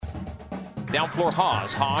Down floor,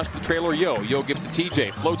 Haas. Haas to the trailer, Yo. Yo gives to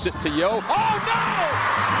TJ. Floats it to Yo. Oh,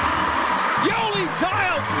 no! Yoli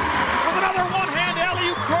Childs with another one-hand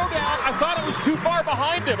alley-oop throwdown. I thought it was too far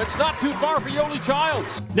behind him. It's not too far for Yoli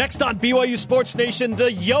Childs. Next on BYU Sports Nation, the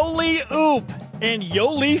Yoli Oop. And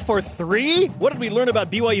Yoli for 3? What did we learn about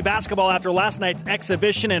BYU basketball after last night's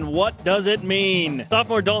exhibition, and what does it mean?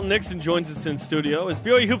 Sophomore Dalton Nixon joins us in studio. Is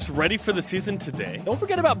BYU Hoops ready for the season today? Don't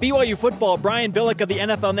forget about BYU football. Brian Billick of the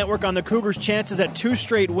NFL Network on the Cougars' chances at 2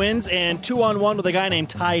 straight wins and 2-on-1 with a guy named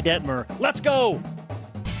Ty Detmer. Let's go!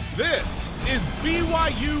 This is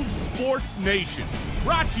BYU Sports Nation,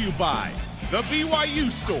 brought to you by The BYU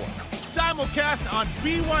Store, simulcast on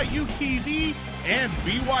BYU TV and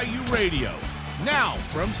BYU Radio. Now,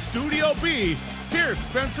 from Studio B, here's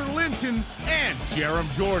Spencer Linton and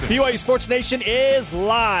Jerem Jordan. BYU Sports Nation is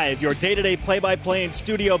live. Your day-to-day play-by-play in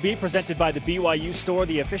Studio B, presented by the BYU Store,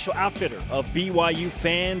 the official outfitter of BYU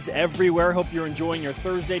fans everywhere. Hope you're enjoying your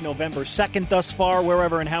Thursday, November 2nd thus far,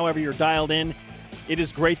 wherever and however you're dialed in. It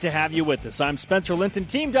is great to have you with us. I'm Spencer Linton,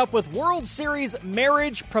 teamed up with World Series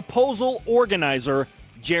marriage proposal organizer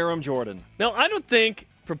Jerem Jordan. Now, I don't think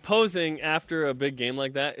proposing after a big game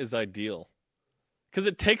like that is ideal, because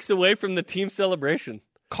it takes away from the team celebration.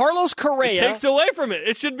 Carlos Correa. It takes away from it.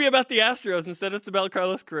 It should be about the Astros. Instead, it's about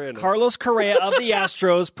Carlos Correa. Carlos Correa of the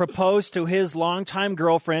Astros proposed to his longtime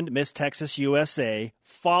girlfriend, Miss Texas USA,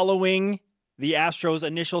 following the Astros'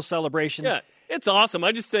 initial celebration. Yeah, it's awesome.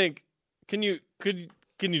 I just think, can you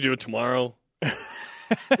do it tomorrow?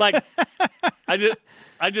 Like,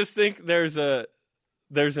 I just think there's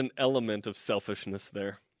an element of selfishness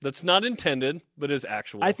there that's not intended, but is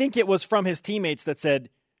actual. I think it was from his teammates that said,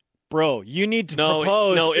 bro, you need to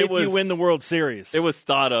propose if you win the World Series. It was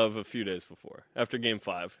thought of a few days before. After Game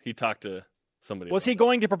 5, he talked to somebody. Was he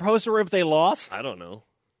going to propose to her if they lost? I don't know.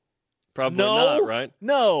 Probably not, right?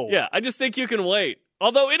 No. Yeah, I just think you can wait.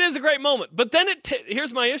 Although it is a great moment. But then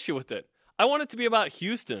here's my issue with it. I want it to be about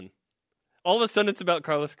Houston. All of a sudden, it's about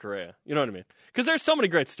Carlos Correa. You know what I mean? Because there's so many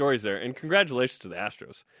great stories there. And congratulations to the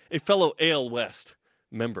Astros, a fellow AL West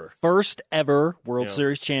member. First ever World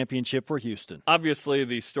Series championship for Houston. Obviously,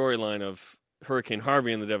 the storyline of Hurricane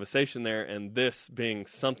Harvey and the devastation there, and this being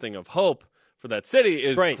something of hope for that city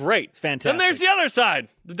is great. It's fantastic. And there's the other side.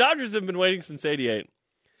 The Dodgers have been waiting since '88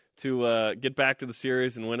 to get back to the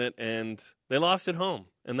series and win it, and they lost at home.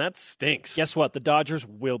 And that stinks. Guess what? The Dodgers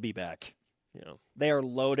will be back. Yeah. They are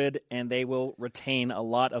loaded, and they will retain a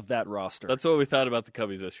lot of that roster. That's what we thought about the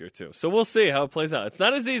Cubbies this year, too. So we'll see how it plays out. It's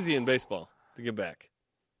not as easy in baseball to get back.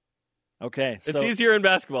 Okay. It's easier in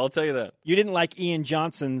basketball, I'll tell you that. You didn't like Ian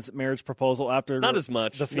Johnson's marriage proposal after not as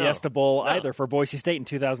much. The Fiesta Bowl either for Boise State in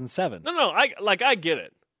 2007. No, I get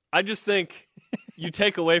it. I just think you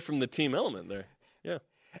take away from the team element there. Yeah.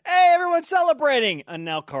 Hey, everyone's celebrating! And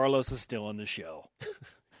now Carlos is still on the show.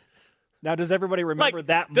 Now, does everybody remember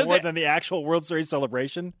that more than the actual World Series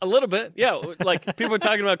celebration? A little bit, yeah. Like, people are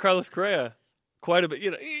talking about Carlos Correa quite a bit.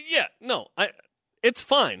 You know, yeah, no, it's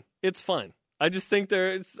fine. It's fine. I just think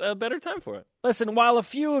there's a better time for it. Listen, while a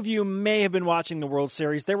few of you may have been watching the World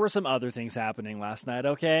Series, there were some other things happening last night,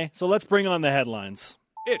 okay? So let's bring on the headlines.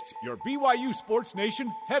 It's your BYU Sports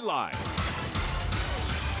Nation headline.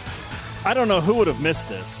 I don't know who would have missed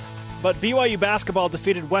this, but BYU basketball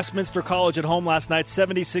defeated Westminster College at home last night,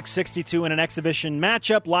 76-62 in an exhibition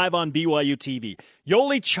matchup live on BYU TV.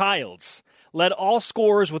 Yoli Childs led all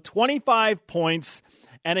scorers with 25 points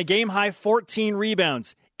and a game-high 14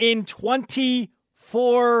 rebounds in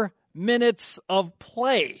 24 minutes of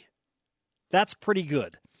play. That's pretty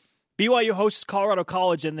good. BYU hosts Colorado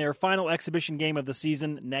College in their final exhibition game of the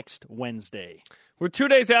season next Wednesday. We're 2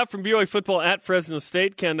 days out from BYU football at Fresno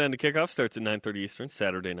State. Countdown to kickoff starts at 9:30 Eastern,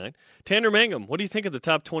 Saturday night. Tanner Mangum, what do you think of the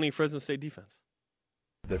top 20 Fresno State defense?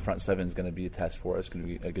 The front seven is going to be a test for us. It's going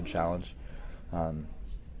to be a good challenge.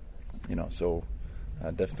 So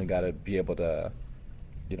definitely got to be able to,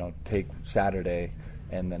 take Saturday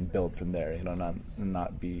and then build from there.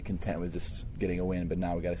 Not be content with just getting a win, but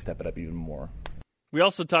now we got to step it up even more. We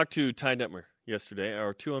also talked to Ty Detmer yesterday.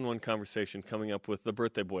 Our 2-on-1 conversation coming up with the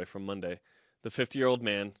birthday boy from Monday. The 50-year-old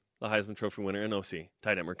man, the Heisman Trophy winner in OC,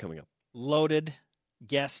 Ty Detmer, coming up. Loaded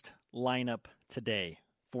guest lineup today,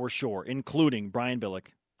 for sure, including Brian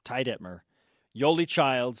Billick, Ty Detmer, Yoli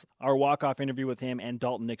Childs, our walk-off interview with him, and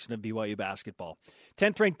Dalton Nixon of BYU basketball.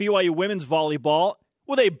 10th-ranked BYU women's volleyball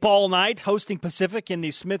with a ball night hosting Pacific in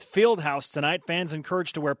the Smith Fieldhouse tonight. Fans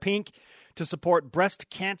encouraged to wear pink to support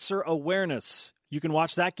breast cancer awareness. You can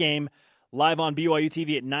watch that game live on BYU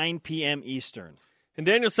TV at 9 p.m. Eastern. And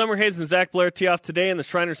Daniel Summerhays and Zach Blair tee off today in the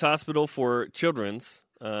Shriners Hospital for Children's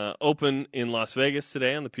Open in Las Vegas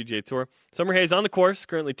today on the PGA Tour. Summer Hayes on the course,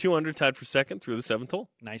 currently 2 under, tied for second through the 7th hole.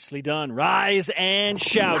 Nicely done. Rise and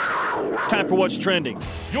shout. It's time for What's Trending.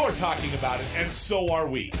 You're talking about it, and so are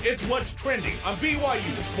we. It's What's Trending on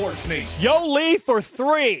BYU Sports Nation. Yoli for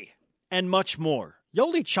 3 and much more.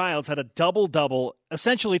 Yoli Childs had a double-double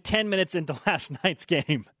essentially 10 minutes into last night's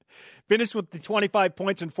game. Finished with the 25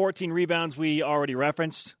 points and 14 rebounds we already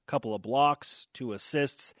referenced. A couple of blocks, 2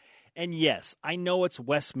 assists. And yes, I know it's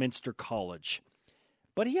Westminster College,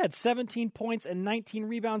 but he had 17 points and 19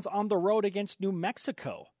 rebounds on the road against New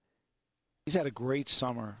Mexico. He's had a great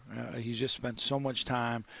summer. He's just spent so much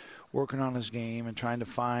time working on his game and trying to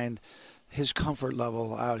find his comfort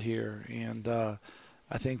level out here. And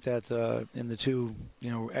I think that in the 2,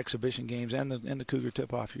 exhibition games and the Cougar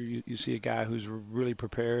tip-off, you see a guy who's really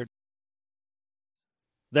prepared.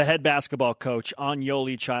 The head basketball coach on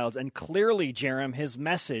Yoli Childs, and clearly, Jerem, his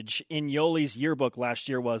message in Yoli's yearbook last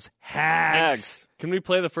year was Hags. Can we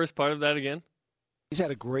play the first part of that again? He's had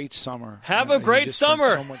a great summer. Have a great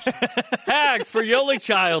summer. Hags for Yoli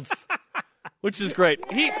Childs, which is great.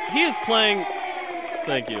 He is playing.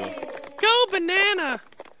 Thank you. Go banana.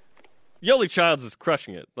 Yoli Childs is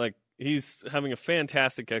crushing it. Like, he's having a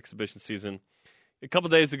fantastic exhibition season. A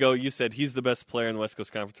couple days ago, you said he's the best player in the West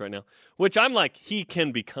Coast Conference right now, which I'm like, he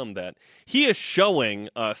can become that. He is showing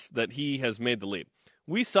us that he has made the leap.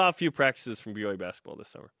 We saw a few practices from BYU basketball this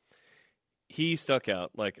summer. He stuck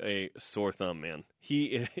out like a sore thumb, man.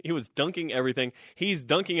 He was dunking everything. He's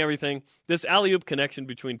dunking everything. This alley-oop connection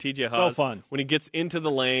between TJ Haas, so fun. When he gets into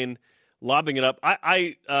the lane, lobbing it up.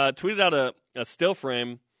 I tweeted out a still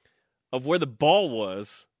frame of where the ball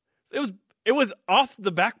was. It was off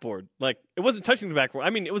the backboard. Like, it wasn't touching the backboard. I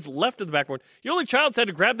mean, it was left of the backboard. Yoli Childs had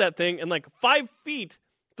to grab that thing and, 5 feet,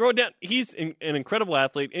 throw it down. He's an incredible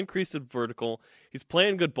athlete, increased in vertical. He's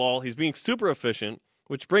playing good ball. He's being super efficient,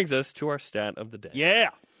 which brings us to our stat of the day. Yeah.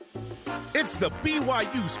 It's the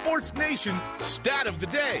BYU Sports Nation stat of the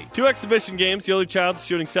day. 2 exhibition games, Yoli Childs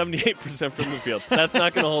shooting 78% from the field. That's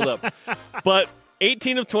not going to hold up. But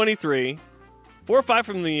 18 of 23. 4 or 5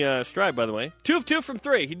 from the stride, by the way. 2 of 2 from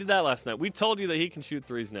 3. He did that last night. We told you that he can shoot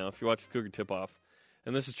threes now if you watch the Cougar tip-off.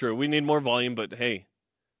 And this is true. We need more volume, but hey,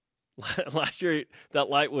 last year that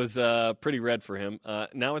light was pretty red for him.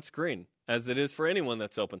 Now it's green, as it is for anyone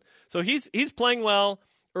that's open. So he's playing well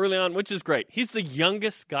early on, which is great. He's the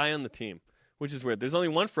youngest guy on the team, which is weird. There's only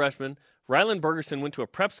one freshman. Ryland Bergerson went to a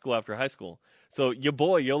prep school after high school. So your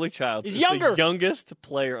boy, Yoli Childs, is the youngest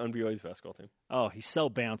player on BYU's basketball team. Oh, he's so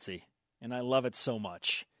bouncy. And I love it so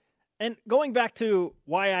much. And going back to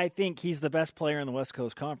why I think he's the best player in the West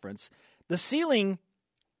Coast Conference, the ceiling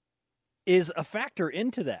is a factor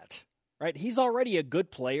into that, right? He's already a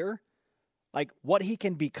good player. Like, what he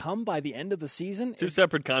can become by the end of the season. 2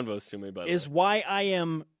 separate convos to me, by the way. Is why I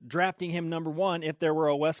am drafting him number 1 if there were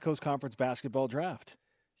a West Coast Conference basketball draft.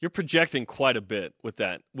 You're projecting quite a bit with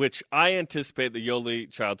that, which I anticipate that Yoli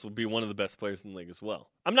Childs will be one of the best players in the league as well.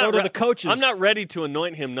 The coaches. I'm not ready to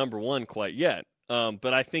anoint him number 1 quite yet,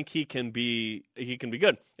 but I think he can be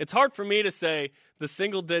good. It's hard for me to say the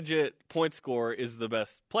single-digit point scorer is the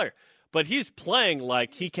best player, but he's playing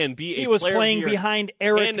like he can be. He was playing behind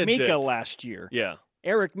Eric Mika last year. Yeah,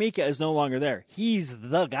 Eric Mika is no longer there. He's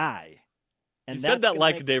the guy. And you said that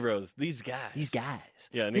like Dave Rose. These guys.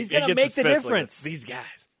 Yeah, and he's going to make the difference. These guys.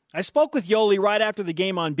 I spoke with Yoli right after the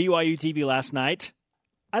game on BYU TV last night.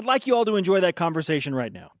 I'd like you all to enjoy that conversation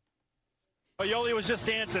right now. Well, Yoli was just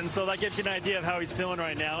dancing, so that gives you an idea of how he's feeling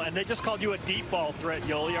right now. And they just called you a deep ball threat,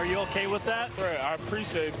 Yoli. Are you okay with that? Threat, I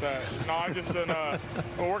appreciate that. No, I just been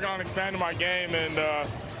working on expanding my game, and I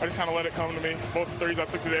just kind of let it come to me. Both the threes I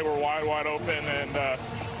took today were wide open, and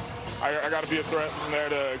I got to be a threat from there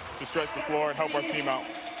to stretch the floor and help our team out.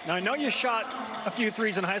 Now, I know you shot a few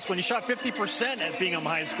threes in high school, and you shot 50% at Bingham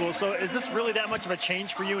High School. So is this really that much of a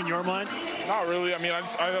change for you in your mind? Not really. I mean, I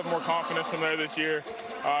have more confidence from there this year.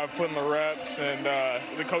 I've put in the reps, and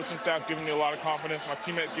the coaching staff's giving me a lot of confidence. My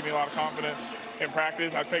teammates give me a lot of confidence in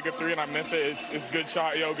practice. I take a three and I miss it. It's good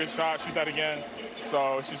shot, good shot, shoot that again.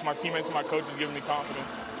 So it's just my teammates and my coaches giving me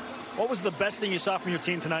confidence. What was the best thing you saw from your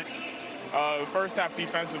team tonight? The first half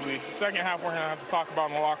defensively. The second half we're going to have to talk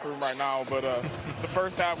about in the locker room right now. But the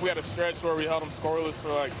first half we had a stretch where we held them scoreless for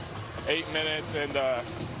like 8 minutes. And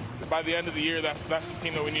by the end of the year, that's the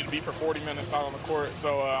team that we need to be for 40 minutes out on the court.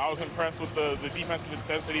 So I was impressed with the defensive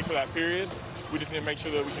intensity for that period. We just need to make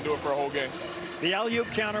sure that we can do it for a whole game. The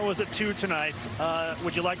alley-oop counter was at 2 tonight.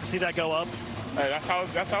 Would you like to see that go up? Hey, that's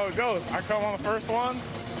how it goes. I come on the first ones.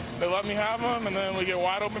 They let me have them, and then we get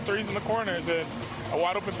wide-open threes in the corners. And a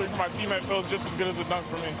wide-open three for my teammate feels just as good as a dunk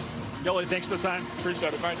for me. Yoli, thanks for the time.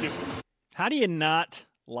 Appreciate it. Thank you. How do you not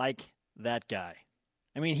like that guy.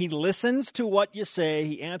 I mean, he listens to what you say,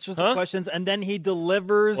 he answers the questions, and then he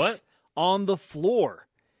delivers on the floor.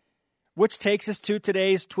 Which takes us to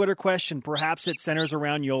today's Twitter question. Perhaps it centers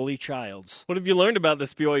around Yoli Childs. What have you learned about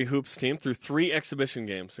this BYU Hoops team through 3 exhibition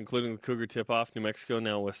games, including the Cougar tip-off, New Mexico,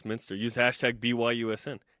 now Westminster? Use hashtag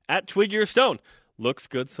BYUSN. At Twiggy or Stone. Looks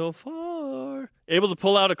good so far. Able to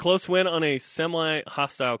pull out a close win on a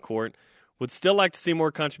semi-hostile court. Would still like to see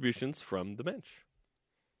more contributions from the bench.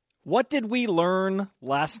 What did we learn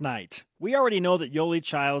last night? We already know that Yoli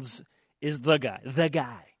Childs is the guy. The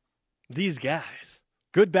guy. These guys.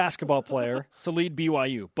 Good basketball player to lead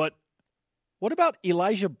BYU. But what about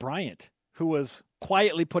Elijah Bryant, who was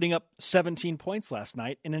quietly putting up 17 points last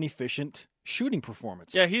night in an efficient shooting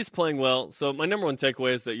performance? Yeah, he's playing well. So my number one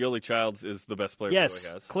takeaway is that Yoli Childs is the best player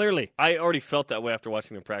BYU has. Clearly. I already felt that way after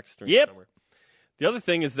watching them practice during the summer. The other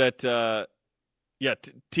thing is that,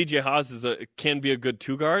 TJ Haas can be a good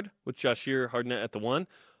 2-guard with Jashir Hardnett at the 1.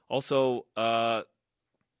 Also, the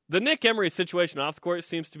Nick Emery situation off the court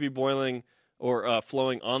seems to be boiling or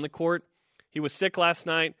flowing on the court. He was sick last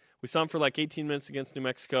night. We saw him for like 18 minutes against New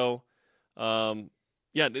Mexico. The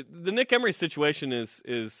Nick Emery situation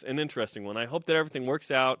is an interesting one. I hope that everything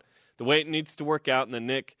works out the way it needs to work out, and then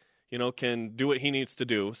Nick, can do what he needs to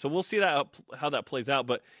do. So we'll see how that plays out.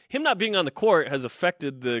 But him not being on the court has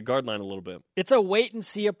affected the guard line a little bit. It's a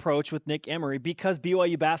wait-and-see approach with Nick Emery because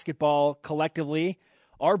BYU basketball collectively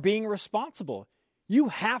are being responsible. You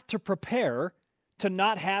have to prepare to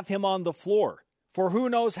not have him on the floor for who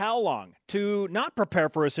knows how long. To not prepare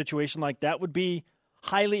for a situation like that would be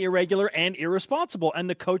highly irregular and irresponsible, and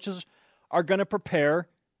the coaches are going to prepare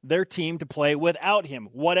their team to play without him,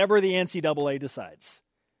 whatever the NCAA decides.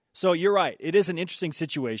 So you're right. It is an interesting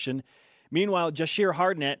situation. Meanwhile, Jashir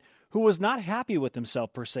Hardnett, who was not happy with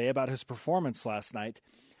himself per se about his performance last night,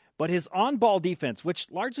 but his on-ball defense,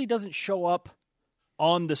 which largely doesn't show up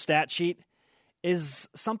on the stat sheet, is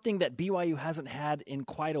something that BYU hasn't had in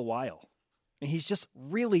quite a while. And he's just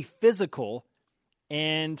really physical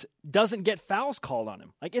and doesn't get fouls called on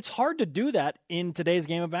him. Like, it's hard to do that in today's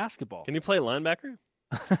game of basketball. Can you play linebacker?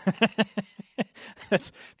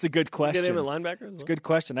 It's a good question. Get him at linebacker? It's a good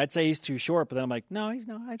question. I'd say he's too short, but then I'm like, no, he's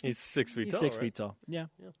not. He's 6 feet he's tall. 6 right? feet tall. Yeah,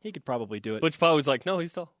 he could probably do it. Butch Paul was like, no,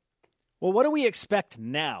 he's tall. Well, what do we expect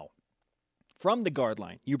now from the guard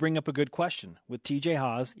line? You bring up a good question with TJ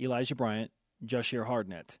Haas, Elijah Bryant, Jashir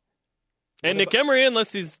Hardnett. And Nick Emery,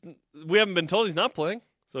 we haven't been told he's not playing,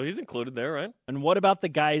 so he's included there, right? And what about the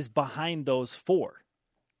guys behind those 4?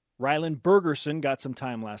 Rylan Bergerson got some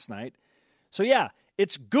time last night. So, yeah,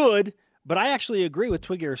 it's good, but I actually agree with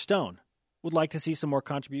Twiggy or Stone. Would like to see some more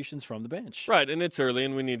contributions from the bench. Right, and it's early,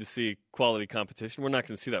 and we need to see quality competition. We're not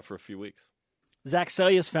going to see that for a few weeks. Zach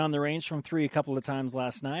Sellius found the range from 3 a couple of times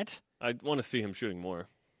last night. I want to see him shooting more.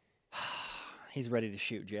 He's ready to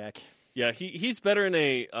shoot, Jack. Yeah, he's better in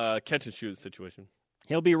a catch-and-shoot situation.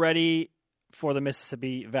 He'll be ready for the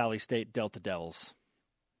Mississippi Valley State Delta Devils.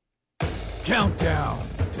 Countdown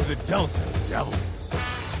to the Delta Devils.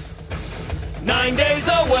 9 days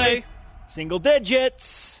away. Single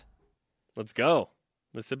digits. Let's go.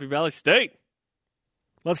 Mississippi Valley State.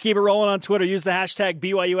 Let's keep it rolling on Twitter. Use the hashtag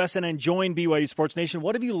BYUSN and join BYU Sports Nation.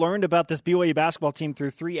 What have you learned about this BYU basketball team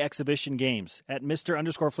through 3 exhibition games? At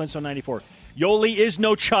Mr_Flintstone94. Yoli is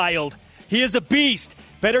no child. He is a beast.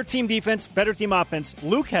 Better team defense, better team offense.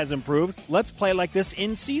 Luke has improved. Let's play like this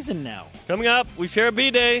in season now. Coming up, we share a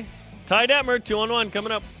B-Day. Ty Detmer, 2-on-1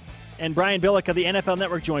 coming up. And Brian Billick of the NFL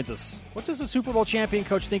Network joins us. What does the Super Bowl champion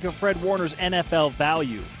coach think of Fred Warner's NFL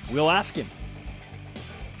value? We'll ask him.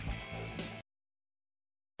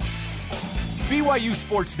 BYU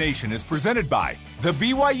Sports Nation is presented by The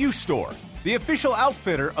BYU Store, the official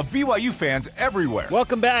outfitter of BYU fans everywhere.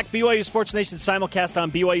 Welcome back. BYU Sports Nation simulcast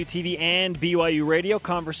on BYU TV and BYU Radio.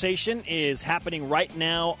 Conversation is happening right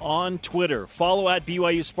now on Twitter. Follow at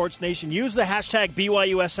BYU Sports Nation. Use the hashtag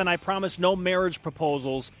BYUSN. I promise no marriage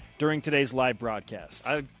proposals during today's live broadcast.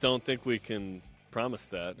 I don't think we can promise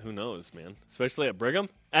that. Who knows, man? Especially at Brigham.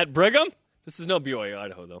 At Brigham? This is no BYU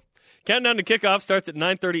Idaho, though. Countdown to kickoff starts at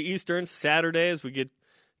 9:30 Eastern Saturday as we get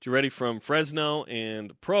you ready from Fresno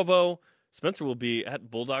and Provo. Spencer will be at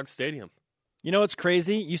Bulldog Stadium. You know what's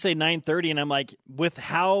crazy? You say 9:30, and I'm like, with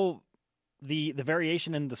how the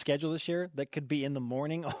variation in the schedule this year, that could be in the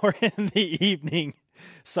morning or in the evening,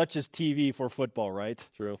 such as TV for football, right?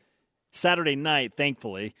 True. Saturday night,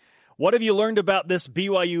 thankfully. What have you learned about this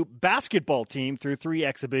BYU basketball team through 3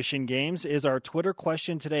 exhibition games is our Twitter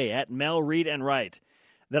question today at Mel Reed and Wright.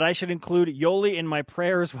 That I should include Yoli in my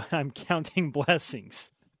prayers when I'm counting blessings.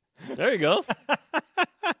 There you go.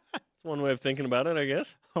 That's one way of thinking about it, I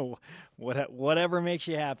guess. Oh, whatever makes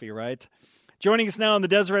you happy, right? Joining us now on the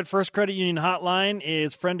Deseret First Credit Union Hotline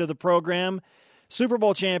is friend of the program, Super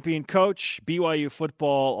Bowl champion coach, BYU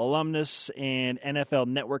football alumnus, and NFL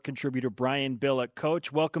Network contributor Brian Billick.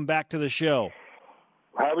 Coach, welcome back to the show.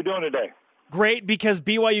 How are we doing today? Great, because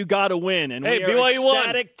BYU got a win, and we are BYU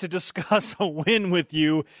ecstatic won to discuss a win with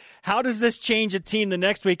you. How does this change a team the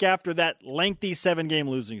next week after that lengthy 7-game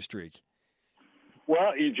losing streak?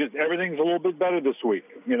 Well, everything's a little bit better this week.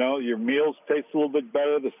 You know, your meals taste a little bit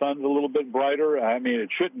better. The sun's a little bit brighter. I mean, it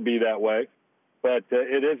shouldn't be that way, but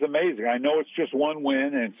it is amazing. I know it's just one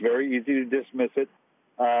win, and it's very easy to dismiss it,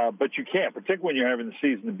 but you can't, particularly when you're having the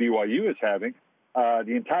season that BYU is having.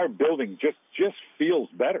 The entire building just feels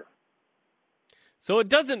better. So it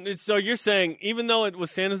doesn't. So you're saying even though it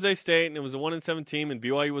was San Jose State and it was a 1-7 team and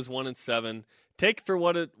BYU was 1-7, take it for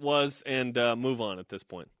what it was and move on at this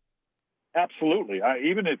point. Absolutely.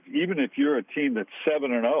 Even if you're a team that's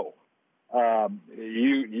 7-0,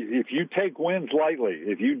 if you take wins lightly,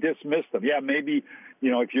 if you dismiss them, maybe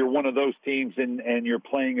if you're one of those teams and you're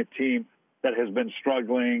playing a team that has been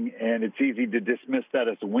struggling, and it's easy to dismiss that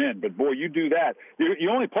as a win. But boy, you do that, you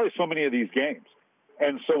only play so many of these games.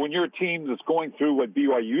 And so when you're a team that's going through what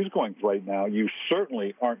BYU is going through right now, you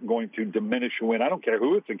certainly aren't going to diminish a win. I don't care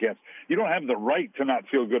who it's against. You don't have the right to not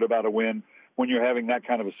feel good about a win when you're having that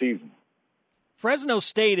kind of a season. Fresno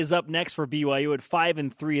State is up next for BYU at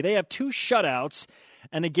 5-3. They have 2 shutouts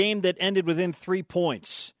and a game that ended within 3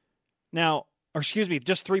 points.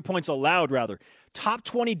 Just 3 points allowed, rather. Top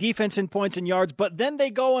 20 defense in points and yards, but then they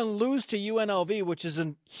go and lose to UNLV, which is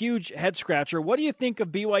a huge head-scratcher. What do you think of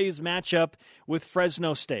BYU's matchup with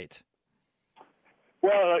Fresno State?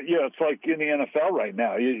 Well, it's like in the NFL right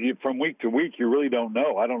now. You, from week to week, you really don't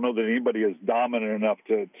know. I don't know that anybody is dominant enough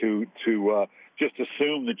to just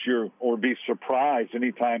assume that or be surprised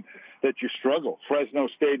anytime that you struggle. Fresno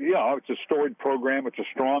State, it's a storied program. It's a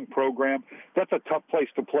strong program. That's a tough place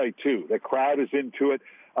to play, too. The crowd is into it.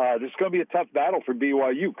 This is going to be a tough battle for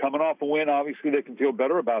BYU. Coming off a win, obviously they can feel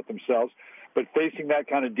better about themselves. But facing that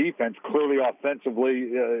kind of defense, clearly offensively,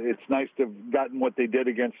 it's nice to have gotten what they did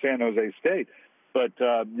against San Jose State. But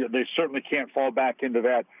they certainly can't fall back into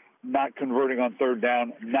that, not converting on third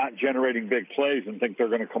down, not generating big plays, and think they're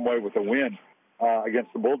going to come away with a win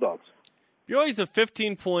against the Bulldogs. BYU's a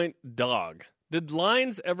 15-point dog. Did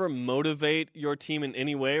lines ever motivate your team in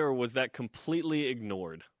any way, or was that completely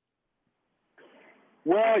ignored?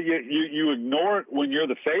 Well, you ignore it when you're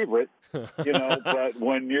the favorite, but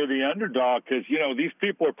when you're the underdog, because, these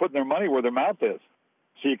people are putting their money where their mouth is.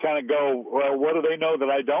 So you kind of go, well, what do they know that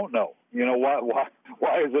I don't know?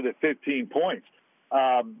 Why is it at 15 points?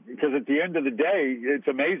 Because at the end of the day, it's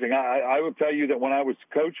amazing. I would tell you that when I was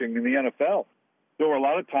coaching in the NFL, there were a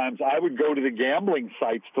lot of times I would go to the gambling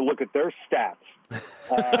sites to look at their stats.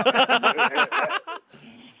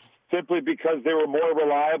 Simply because they were more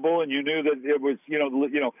reliable, and you knew that it was,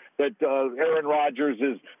 that Aaron Rodgers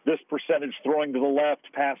is this percentage throwing to the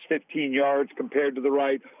left past 15 yards compared to the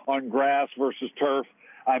right on grass versus turf.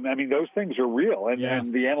 I mean, those things are real, and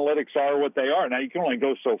the analytics are what they are. Now, you can only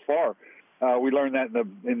go so far. We learned that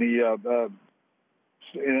in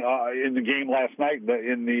the game last night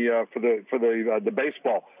for the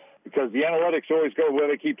baseball, because the analytics always go where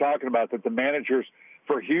they keep talking about that the managers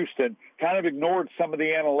for Houston kind of ignored some of the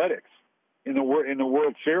analytics in the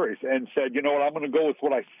World Series and said, you know what, I'm going to go with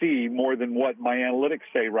what I see more than what my analytics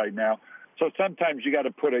say right now. So sometimes you got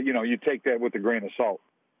to put you take that with a grain of salt.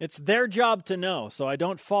 It's their job to know, so I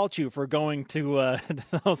don't fault you for going to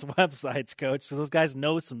those websites, Coach, because those guys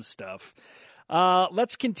know some stuff.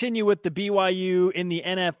 Let's continue with the BYU in the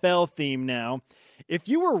NFL theme now. If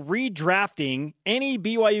you were redrafting any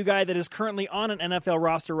BYU guy that is currently on an NFL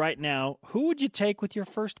roster right now, who would you take with your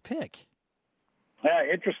first pick?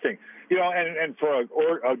 Interesting. And for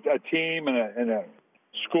a team and a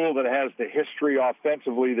school that has the history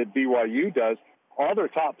offensively that BYU does, all their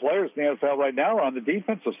top players in the NFL right now are on the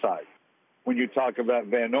defensive side. When you talk about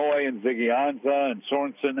Van Noy and Ziggy Ansah and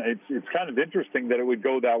Sorensen, it's kind of interesting that it would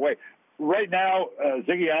go that way. Right now,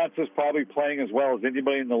 Ziggy Ansah is probably playing as well as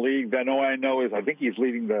anybody in the league. Van Noy, I think he's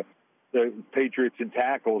leading the Patriots in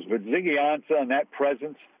tackles. But Ziggy Ansah and that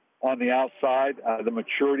presence on the outside, the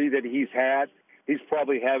maturity that he's had, he's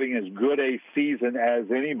probably having as good a season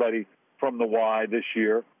as anybody from the Y this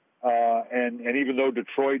year. And even though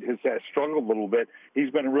Detroit has struggled a little bit,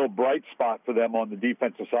 he's been a real bright spot for them on the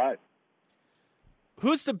defensive side.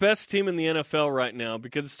 Who's the best team in the NFL right now?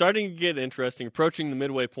 Because it's starting to get interesting, approaching the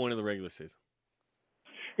midway point of the regular season.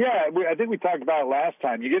 Yeah, I think we talked about it last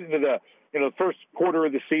time. You get into the first quarter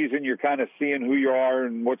of the season, you're kind of seeing who you are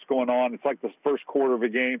and what's going on. It's like the first quarter of a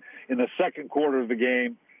game. In the second quarter of the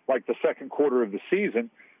game, like the second quarter of the season,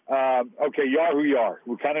 okay, you are who you are.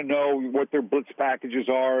 We kind of know what their blitz packages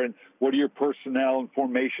are and what are your personnel and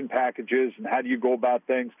formation packages and how do you go about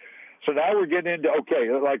things. So now we're getting into, okay,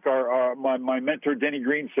 like my mentor Denny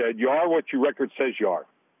Green said, you are what your record says you are,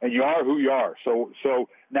 and you are who you are. So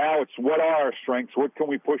now it's what are our strengths? What can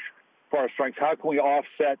we push for our strengths? How can we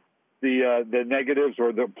offset the negatives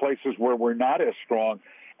or the places where we're not as strong?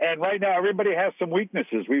 And right now everybody has some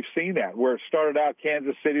weaknesses. We've seen that. Where it started out,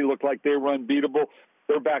 Kansas City looked like they were unbeatable.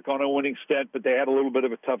 They're back on a winning stint, but they had a little bit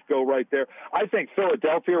of a tough go right there. I think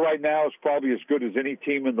Philadelphia right now is probably as good as any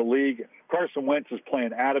team in the league. Carson Wentz is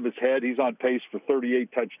playing out of his head. He's on pace for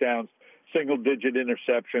 38 touchdowns, single-digit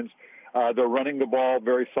interceptions. They're running the ball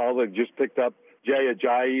very solid. Just picked up Jay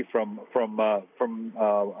Ajayi from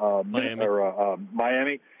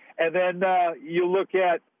Miami. And then you look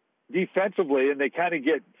at defensively, and they kind of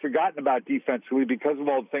get forgotten about defensively because of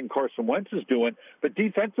all the things Carson Wentz is doing. But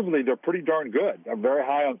defensively, they're pretty darn good. They're very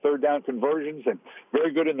high on third down conversions and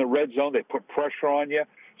very good in the red zone. They put pressure on you.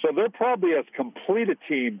 So they're probably as complete a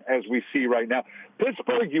team as we see right now.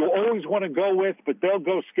 Pittsburgh, you always want to go with, but they'll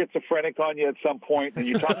go schizophrenic on you at some point. And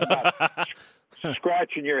you talk about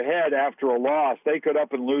scratching your head after a loss. They could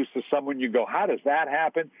up and lose to someone. You go, how does that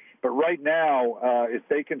happen? But right now, if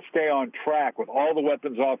they can stay on track with all the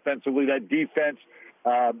weapons offensively, that defense,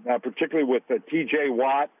 particularly with T.J.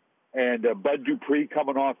 Watt and Bud Dupree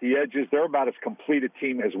coming off the edges, they're about as complete a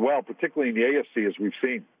team as well, particularly in the AFC as we've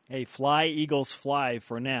seen. Hey, fly, Eagles, fly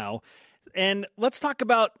for now. And let's talk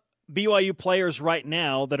about BYU players right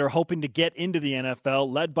now that are hoping to get into the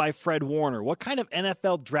NFL, led by Fred Warner. What kind of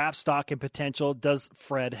NFL draft stock and potential does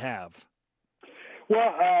Fred have? Well,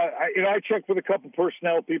 I checked with a couple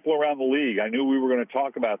personnel people around the league. I knew we were going to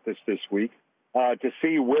talk about this week to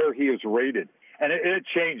see where he is rated. And it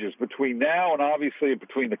changes between now and obviously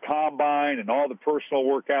between the combine and all the personal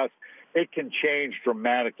workouts. It can change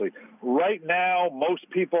dramatically. Right now, most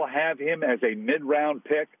people have him as a mid-round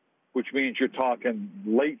pick, which means you're talking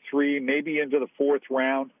late 3, maybe into the 4th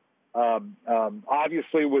round.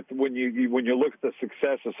 Obviously, when you look at the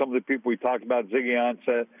success of some of the people we talked about, Ziggy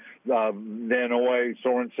Ansah, Nanoy,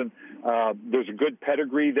 Sorensen, there's a good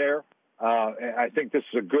pedigree there. I think this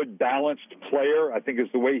is a good balanced player, I think is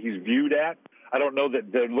the way he's viewed at. I don't know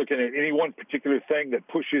that they're looking at any one particular thing that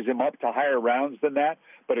pushes him up to higher rounds than that,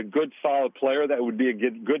 but a good, solid player that would be a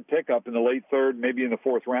good pickup in the late 3rd, maybe in the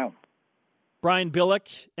 4th round. Brian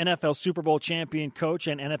Billick, NFL Super Bowl champion coach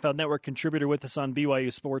and NFL Network contributor with us on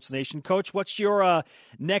BYU Sports Nation. Coach, what's your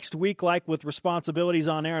next week like with responsibilities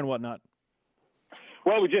on air and whatnot?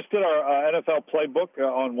 Well, we just did our NFL playbook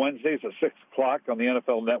on Wednesdays at 6 o'clock on the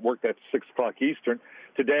NFL Network. That's 6 o'clock Eastern.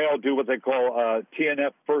 Today I'll do what they call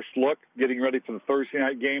TNF First Look, getting ready for the Thursday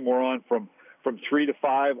night game. We're on from 3 to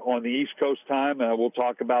 5 on the East Coast time. We'll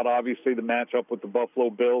talk about, obviously, the matchup with the Buffalo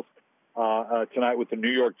Bills tonight with the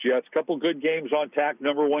New York Jets. Couple good games on tap.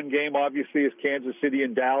 Number one game, obviously, is Kansas City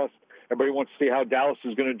and Dallas. Everybody wants to see how Dallas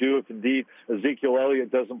is going to do if, indeed, Ezekiel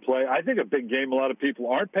Elliott doesn't play. I think a big game a lot of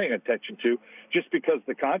people aren't paying attention to just because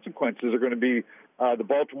the consequences are going to be the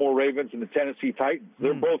Baltimore Ravens and the Tennessee Titans.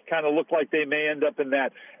 They're both kind of look like they may end up in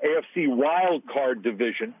that AFC wild card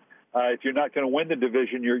division. If you're not going to win the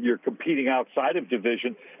division, you're competing outside of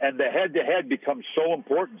division, and the head-to-head becomes so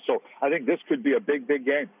important. So I think this could be a big, big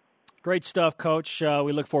game. Great stuff, Coach.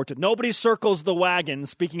 We look forward to it. Nobody circles the wagon,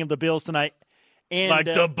 speaking of the Bills tonight. And, like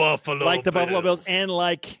the Buffalo Bills. And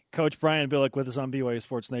like Coach Brian Billick with us on BYU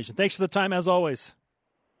Sports Nation. Thanks for the time, as always.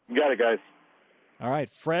 You got it, guys. All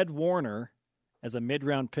right, Fred Warner as a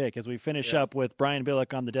mid-round pick as we finish up with Brian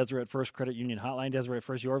Billick on the Deseret First Credit Union Hotline. Deseret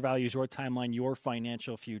First, your values, your timeline, your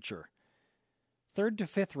financial future. 3rd to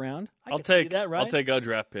 5th round. I'll take that, right? I'll take a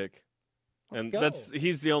draft pick. Let's go.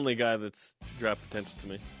 He's the only guy that's draft potential to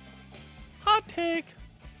me. Hot take.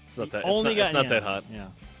 It's not that hot. Yeah.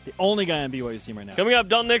 The only guy on BYU's team right now. Coming up,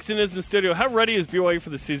 Dalton Nixon is in the studio. How ready is BYU for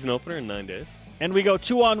the season opener in 9 days? And we go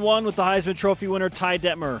 2-on-1 with the Heisman Trophy winner, Ty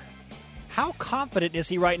Detmer. How confident is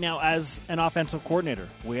he right now as an offensive coordinator?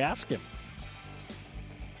 We ask him.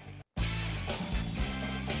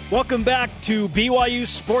 Welcome back to BYU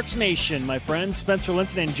Sports Nation, my friends. Spencer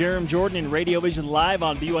Linton and Jerem Jordan in Radio Vision live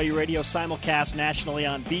on BYU Radio, simulcast nationally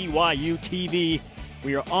on BYU TV.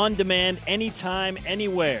 We are on demand anytime,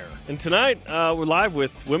 anywhere. And tonight, we're live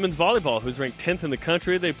with women's volleyball, who's ranked 10th in the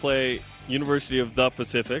country. They play University of the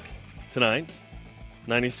Pacific tonight,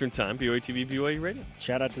 9 Eastern Time, BYU TV, BYU Radio.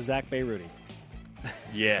 Shout out to Zach Bayrudy.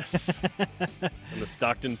 Yes. And the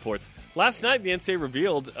Stockton Ports. Last night, the NCAA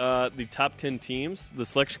revealed the top 10 teams. The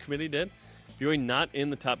selection committee did. BYU not in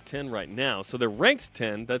the top 10 right now. So they're ranked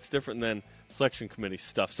 10. That's different than selection committee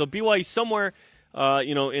stuff. So BYU somewhere,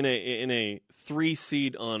 in a 3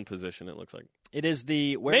 seed on position, it looks like. It is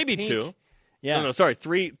the maybe Pink, 2. Yeah. No, sorry,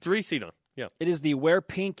 3 seed on. Yeah. It is the Wear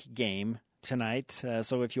Pink game tonight.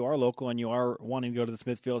 So if you are local and you are wanting to go to the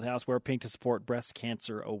Smith Fieldhouse, wear pink to support breast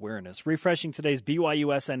cancer awareness. Refreshing today's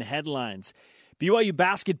BYUSN headlines. BYU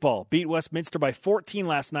basketball beat Westminster by 14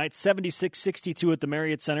 last night, 76-62 at the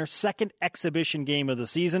Marriott Center. Second exhibition game of the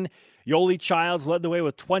season. Yoli Childs led the way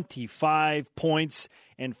with 25 points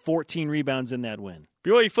and 14 rebounds in that win.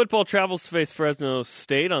 BYU football travels to face Fresno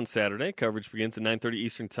State on Saturday. Coverage begins at 9:30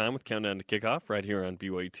 Eastern Time with countdown to kickoff right here on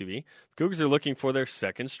BYU TV. The Cougars are looking for their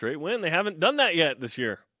second straight win. They haven't done that yet this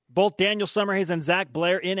year. Both Daniel Summerhays and Zach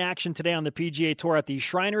Blair in action today on the PGA Tour at the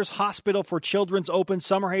Shriners Hospital for Children's Open.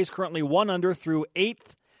 Summerhays currently 1 under through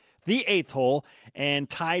the eighth hole and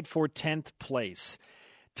tied for 10th place.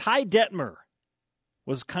 Ty Detmer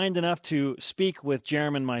was kind enough to speak with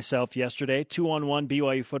Jerem and myself yesterday, 2-on-1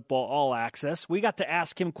 BYU Football All Access. We got to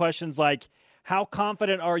ask him questions like, how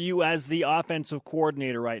confident are you as the offensive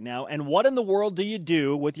coordinator right now? And what in the world do you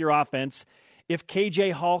do with your offense if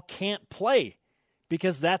KJ Hall can't play?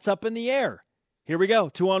 Because that's up in the air. Here we go,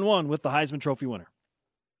 2-on-1 with the Heisman Trophy winner.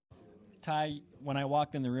 Ty, when I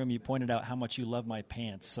walked in the room, you pointed out how much you love my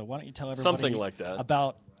pants. So why don't you tell everybody something like that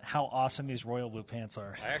about how awesome these royal blue pants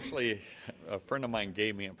are? A friend of mine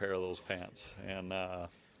gave me a pair of those pants, and I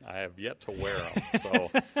have yet to wear them. So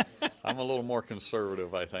I'm a little more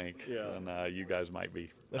conservative, I think, than you guys might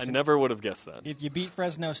be. Listen, I never would have guessed that. If you beat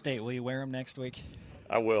Fresno State, will you wear them next week?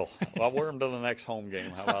 I will. I'll wear them to the next home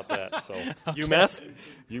game. How about that? So UMass?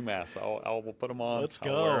 UMass. I'll put them on. Let's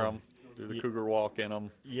go. I'll wear them. Do the Cougar walk in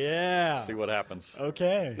them. Yeah. See what happens.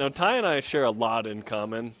 Okay. Now, Ty and I share a lot in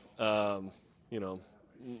common.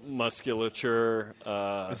 Musculature.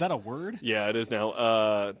 Is that a word? Yeah, it is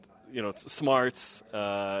now. Smarts,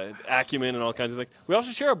 acumen, and all kinds of things. We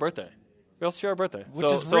also share a birthday. Which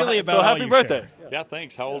is really about so all happy you birthday. share. Yeah,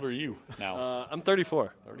 thanks. How old are you now? I'm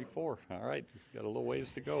 34. 34. All right. Got a little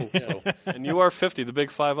ways to go. So. And you are 50, the big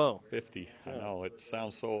 5-0. 50. I know. It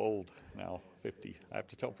sounds so old now, 50. I have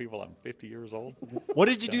to tell people I'm 50 years old. What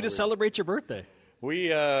did you do to celebrate your birthday? We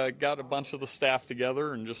got a bunch of the staff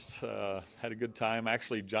together and just had a good time.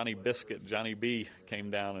 Actually, Johnny B, came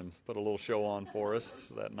down and put a little show on for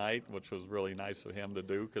us that night, which was really nice of him to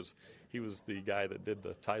do because he was the guy that did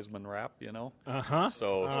the Theismann rap,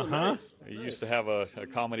 So he used to have a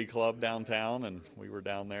comedy club downtown, and we were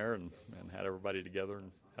down there and had everybody together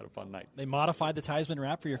and had a fun night. They modified the Theismann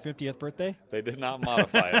rap for your 50th birthday? They did not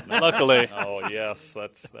modify it. No. Luckily. Oh, yes.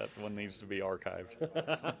 That one needs to be archived.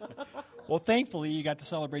 Well, thankfully, you got to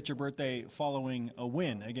celebrate your birthday following a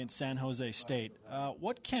win against San Jose State.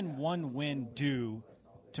 What can one win do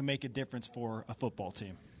to make a difference for a football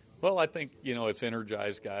team? Well, I think, it's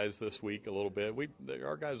energized guys this week a little bit.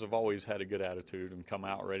 Our guys have always had a good attitude and come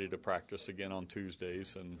out ready to practice again on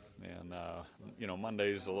Tuesdays. And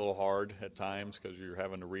Monday's a little hard at times because you're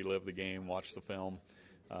having to relive the game, watch the film.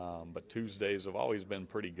 But Tuesdays have always been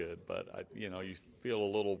pretty good. But, you feel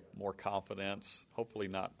a little more confidence, hopefully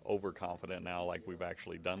not overconfident now like we've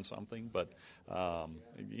actually done something. But, a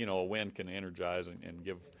win can energize and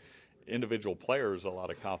give individual players a lot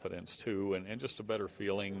of confidence too, and just a better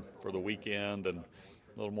feeling for the weekend and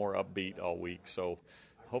a little more upbeat all week. So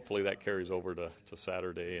hopefully that carries over to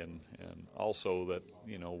Saturday, and also that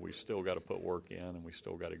we still got to put work in and we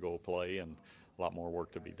still got to go play and a lot more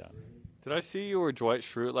work to be done. Did I see you were Dwight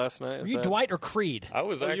Schrute last night? Were you Dwight or Creed? I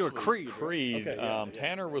was actually you were Creed. Creed. Okay, yeah.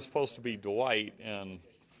 Tanner was supposed to be Dwight and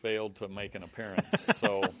failed to make an appearance.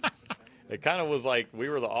 So it kind of was like we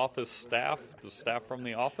were the office staff, the staff from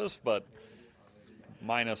the office, but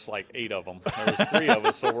minus like 8 of them. There was 3 of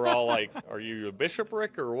us, so we're all like, are you a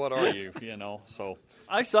bishopric or what are you? So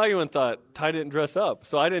I saw you and thought Ty didn't dress up,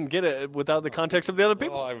 so I didn't get it without the context of the other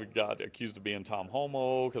people. Well, I got accused of being Tom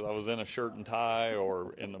Homo because I was in a shirt and tie,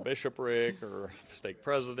 or in the bishopric, or stake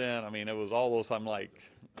president. I mean, it was all those. I'm like,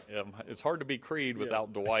 it's hard to be Creed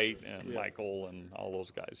without Dwight and Michael and all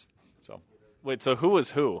those guys. So wait, so who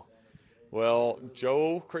was who? Well,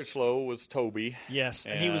 Joe Critchlow was Toby. Yes,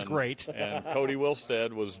 and he was great. And Cody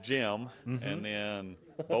Wilstead was Jim. Mm-hmm. And then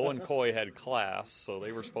Bowen Coy had class, so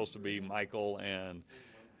they were supposed to be Michael and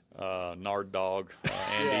Nard Dog,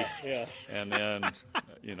 Andy. Yeah. And then,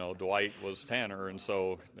 Dwight was Tanner. And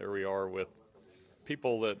so there we are with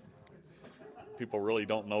people people really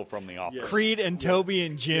don't know from the office. Creed and Toby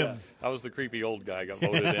and Jim. Yeah. I was the creepy old guy, got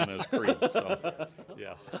voted in as Creed. So,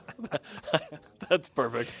 yes. That's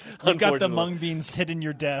perfect. You've got the mung beans hidden in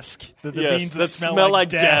your desk. The yes, beans that smell like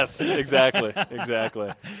death. Exactly.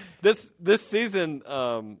 This season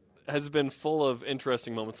has been full of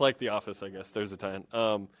interesting moments, like The Office, I guess. There's a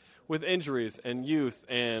tie-in. With injuries and youth,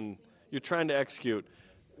 and you're trying to execute.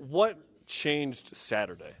 What changed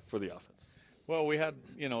Saturday for the offense? Well, we had,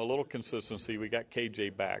 a little consistency. We got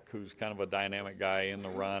KJ back, who's kind of a dynamic guy in the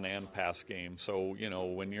run and pass game. So,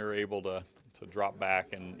 when you're able to drop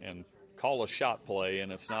back and call a shot play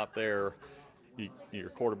and it's not there, your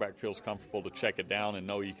quarterback feels comfortable to check it down and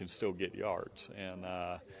know you can still get yards. And,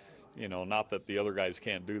 not that the other guys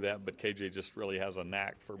can't do that, but KJ just really has a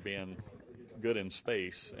knack for being good in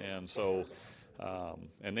space. And so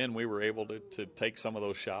and then we were able to take some of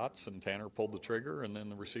those shots, and Tanner pulled the trigger, and then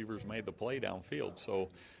the receivers made the play downfield. So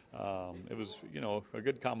it was, a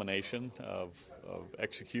good combination of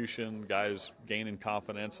execution, guys gaining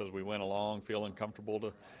confidence as we went along, feeling comfortable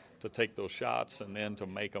to take those shots and then to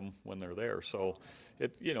make them when they're there. So,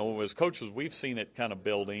 as coaches, we've seen it kind of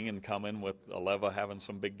building and coming with Aleva having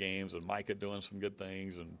some big games and Micah doing some good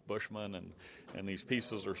things and Bushman, and these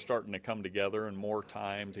pieces are starting to come together, and more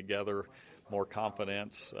time together, more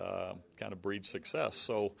confidence kind of breeds success.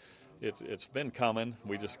 So it's been coming.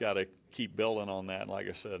 We just got to keep building on that. And like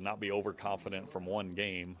I said, not be overconfident from one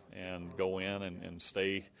game and go in and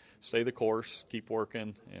stay the course, keep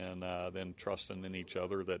working, and then trusting in each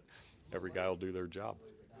other that every guy will do their job.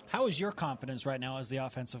 How is your confidence right now as the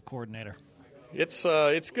offensive coordinator? It's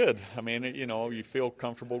good. I mean, you feel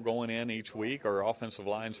comfortable going in each week. Our offensive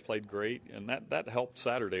lines played great, and that helped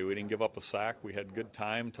Saturday. We didn't give up a sack. We had good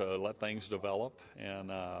time to let things develop,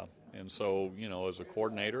 and so, as a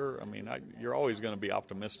coordinator, I mean, you're always going to be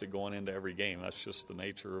optimistic going into every game. That's just the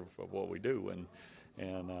nature of what we do,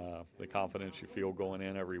 and the confidence you feel going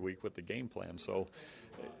in every week with the game plan. So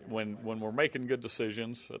when we're making good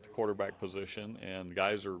decisions at the quarterback position and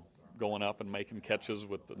guys are going up and making catches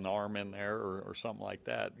with an arm in there or something like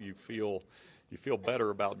that, you feel better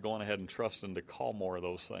about going ahead and trusting to call more of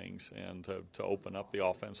those things and to open up the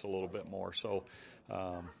offense a little bit more. So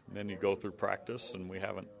then you go through practice, and we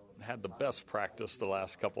haven't had the best practice the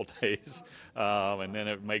last couple days, and then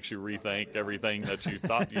it makes you rethink everything that you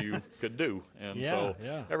thought you could do. And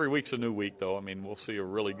every week's a new week, though. I mean, we'll see a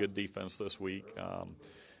really good defense this week,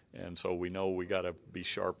 and so we know we got to be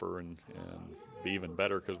sharper and be even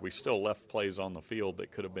better, because we still left plays on the field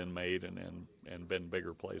that could have been made and been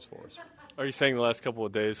bigger plays for us. Are you saying the last couple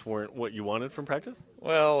of days weren't what you wanted from practice?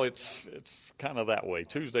 Well, it's kind of that way.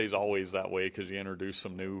 Tuesday's always that way because you introduce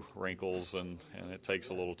some new wrinkles and it takes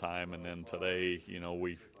a little time. And then today,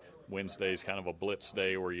 Wednesday's kind of a blitz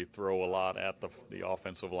day where you throw a lot at the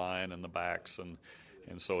offensive line and the backs, and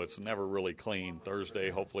so it's never really clean. Thursday,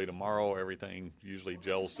 hopefully tomorrow, everything usually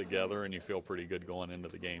gels together and you feel pretty good going into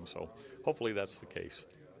the game. So hopefully that's the case.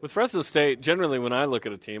 With Fresno State, generally when I look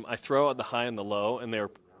at a team, I throw out the high and the low, and they're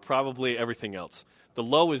probably everything else. The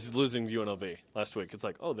low is losing to UNLV last week. It's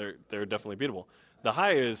like, oh, they're definitely beatable. The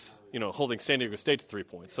high is, holding San Diego State to 3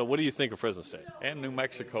 points. So what do you think of Fresno State? And New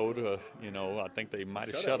Mexico, I think they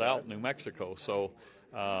might have shut out New Mexico. So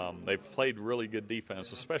they've played really good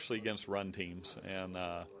defense, especially against run teams. And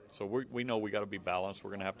so we know we got to be balanced. We're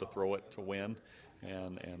going to have to throw it to win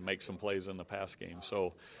and make some plays in the pass game.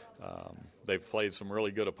 So they've played some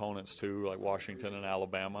really good opponents, too, like Washington and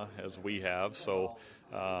Alabama, as we have. So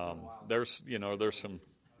there's some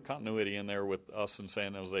continuity in there with us and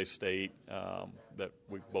San Jose State that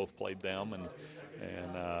we've both played them.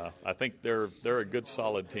 And I think they're a good,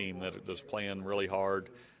 solid team that's playing really hard.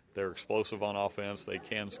 They're explosive on offense. They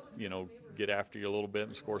can, get after you a little bit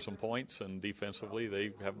and score some points. And defensively,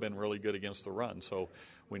 they have been really good against the run. So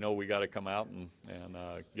we know we got to come out and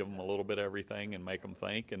give them a little bit of everything and make them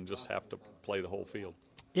think, and just have to play the whole field.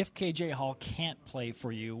 If KJ Hall can't play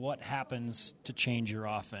for you, what happens to change your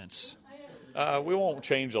offense? We won't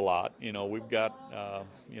change a lot. We've got,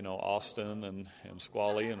 Austin and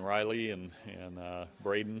Squally and Riley and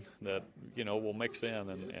Braden that, will mix in,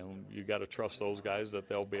 and you got to trust those guys that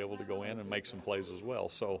they'll be able to go in and make some plays as well.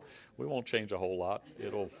 So we won't change a whole lot.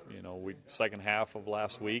 Second half of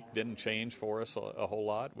last week didn't change for us a whole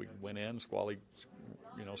lot. We went in, Squally,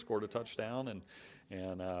 scored a touchdown,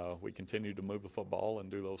 and we continued to move the football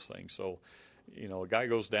and do those things. So, a guy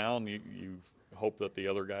goes down, you hope that the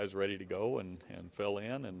other guy's ready to go and fill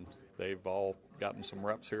in, and they've all gotten some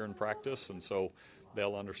reps here in practice, and so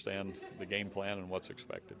they'll understand the game plan and what's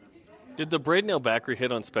expected. Did the Braden Elbakri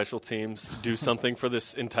hit on special teams do something for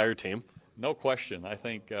this entire team? No question. I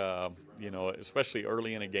think, especially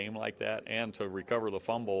early in a game like that, and to recover the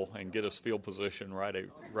fumble and get us field position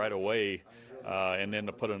right away, and then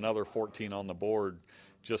to put another 14 on the board,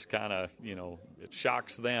 just kind of, it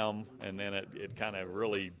shocks them, and then it kind of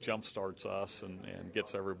really jump-starts us and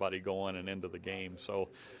gets everybody going and into the game. So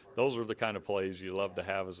those are the kind of plays you love to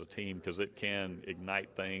have as a team because it can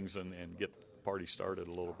ignite things and get the party started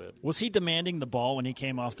a little bit. Was he demanding the ball when he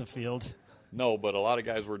came off the field? No, but a lot of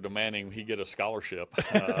guys were demanding he get a scholarship.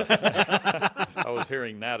 I was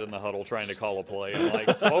hearing that in the huddle trying to call a play. I'm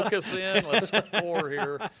like, focus in, let's score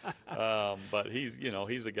here. But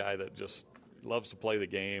he's a guy that just loves to play the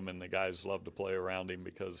game, and the guys love to play around him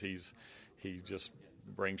because he just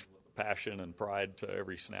brings passion and pride to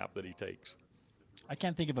every snap that he takes. I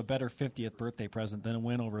can't think of a better 50th birthday present than a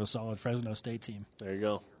win over a solid Fresno State team. There you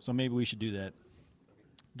go. So maybe we should do that.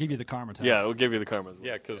 Give you the karma time. Yeah, we'll give you the karma.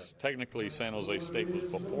 Yeah, because technically San Jose State was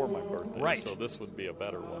before my birthday. Right. So this would be a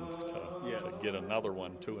better one to get another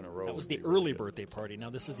one 2 in a row. That was the early birthday party. Now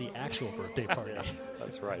this is the actual birthday party.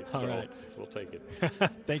 That's right. All right. We'll take it.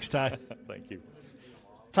 Thanks, Ty. Thank you.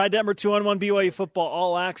 Ty Detmer, 2-on-1 BYU football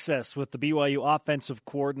all access with the BYU offensive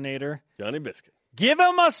coordinator. Johnny Biscuit. Give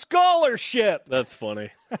him a scholarship. That's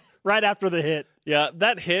funny. Right after the hit. Yeah,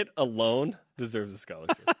 that hit alone deserves a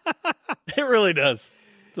scholarship. It really does.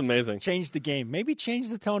 It's amazing. Change the game. Maybe change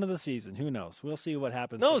the tone of the season. Who knows? We'll see what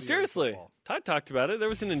happens. No, seriously. Ty talked about it. There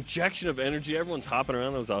was an injection of energy. Everyone's hopping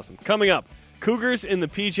around. That was awesome. Coming up, Cougars in the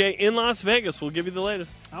PJ in Las Vegas. We'll give you the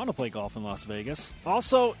latest. I want to play golf in Las Vegas.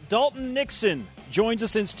 Also, Dalton Nixon joins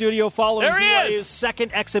us in studio following There he BYU's is.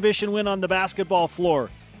 second exhibition win on the basketball floor.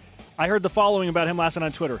 I heard the following about him last night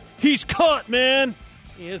on Twitter. He's cut, man.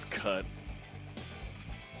 He is cut.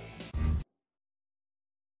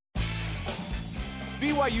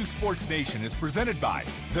 BYU Sports Nation is presented by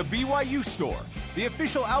The BYU Store, the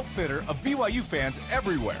official outfitter of BYU fans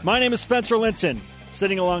everywhere. My name is Spencer Linton,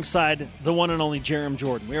 sitting alongside the one and only Jerem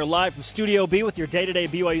Jordan. We are live from Studio B with your day-to-day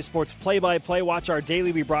BYU Sports play-by-play. Watch our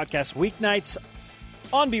daily rebroadcast weeknights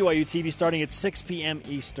on BYU TV starting at 6 p.m.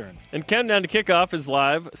 Eastern. And Countdown to Kickoff is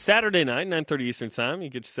live Saturday night, 9:30 Eastern Time. You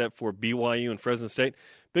get you set for BYU and Fresno State.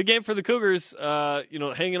 Big game for the Cougars,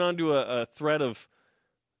 hanging on to a thread of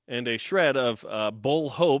and a shred of bull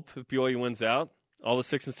hope. If BYU wins out, all the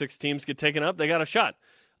 6-6 teams get taken up. They got a shot.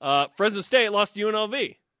 Fresno State lost to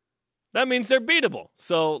UNLV. That means they're beatable.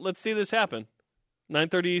 So let's see this happen.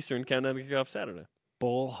 9:30 Eastern, Countdown to Kickoff Saturday.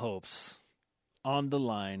 Bull hopes on the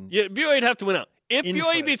line. Yeah, BYU'd have to win out. If In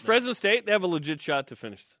BYU beats Fresno State, they have a legit shot to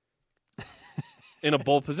finish in a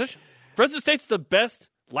bowl position. Fresno State's the best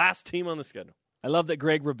last team on the schedule. I love that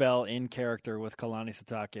Greg Wrubell, in character with Kalani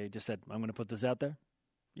Sitake, just said, I'm going to put this out there.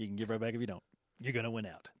 You can give right back if you don't. You're going to win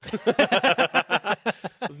out.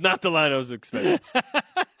 Not the line I was expecting.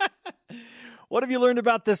 What have you learned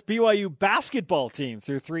about this BYU basketball team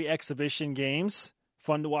through 3 exhibition games?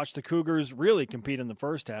 Fun to watch the Cougars really compete in the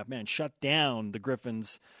first half. Man, shut down the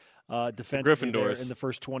Griffins defensively there in the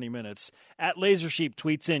first 20 minutes. At Laser Sheep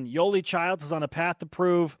tweets in, Yoli Childs is on a path to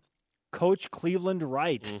prove Coach Cleveland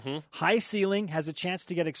right. Mm-hmm. High ceiling, has a chance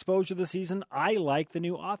to get exposure this season. I like the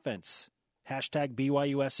new offense. Hashtag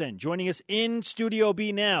BYUSN. Joining us in Studio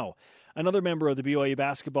B now, another member of the BYU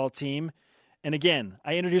basketball team. And again,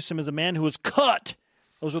 I introduced him as a man who was cut.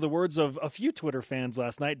 Those were the words of a few Twitter fans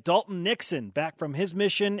last night. Dalton Nixon, back from his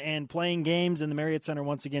mission and playing games in the Marriott Center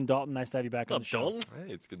once again. Dalton, nice to have you back on the show. Dalton?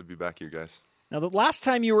 Hey, it's good to be back here, guys. Now, the last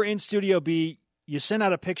time you were in Studio B, you sent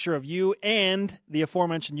out a picture of you and the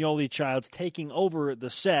aforementioned Yoli Childs taking over the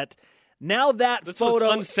set. Now that this photo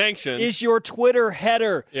was unsanctioned. Is your Twitter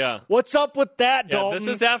header. Yeah. What's up with that, Dalton?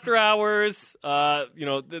 This is after hours.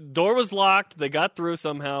 The door was locked. They got through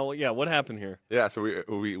somehow. Yeah, what happened here? Yeah, so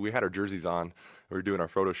we had our jerseys on. We were doing our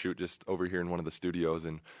photo shoot just over here in one of the studios,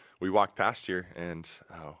 and we walked past here, and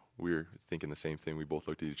we were thinking the same thing. We both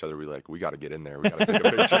looked at each other. We were like, we got to get in there. We got to take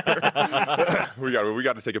a picture. we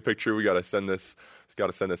got to take a picture. We got to send this.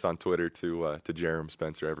 On Twitter to Jerem,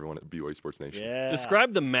 Spencer, everyone at BYU Sports Nation. Yeah.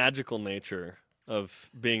 Describe the magical nature of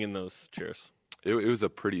being in those chairs. It was a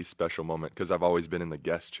pretty special moment because I've always been in the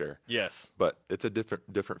guest chair. Yes, but it's a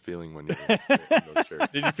different feeling when you're in those chairs.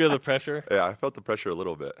 Did you feel the pressure? Yeah, I felt the pressure a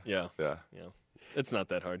little bit. Yeah. It's not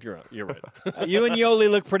that hard. You're right. You and Yoli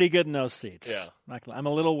look pretty good in those seats. Yeah. I'm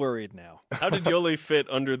a little worried now. How did Yoli fit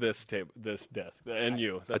under this desk? And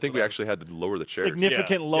you? I think we actually had to lower the chairs.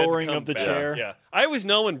 Significant lowering of the chair. Yeah. I always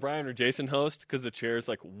know when Brian or Jason host because the chair's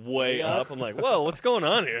like way up. I'm like, whoa, what's going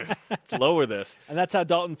on here? Let's lower this. And that's how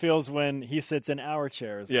Dalton feels when he sits in our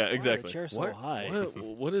chairs. Yeah, like, exactly. The chair's so high.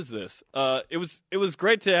 What is this? It was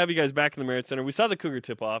great to have you guys back in the Marriott Center. We saw the Cougar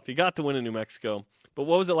tip off. You got the win in New Mexico. But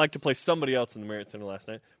what was it like to play somebody else in the Marriott Center last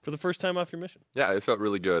night for the first time off your mission? Yeah, it felt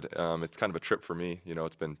really good. It's kind of a trip for me.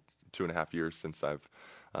 It's been 2.5 years since I've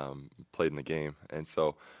played in the game. And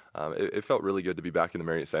so it felt really good to be back in the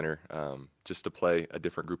Marriott Center just to play a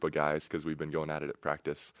different group of guys because we've been going at it at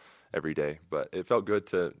practice every day. But it felt good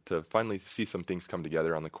to finally see some things come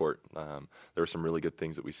together on the court. There were some really good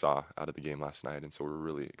things that we saw out of the game last night, and so we're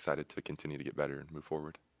really excited to continue to get better and move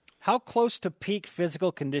forward. How close to peak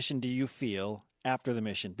physical condition do you feel after the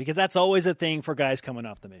mission? Because that's always a thing for guys coming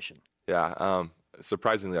off the mission. Yeah,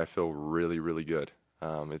 surprisingly, I feel really, really good.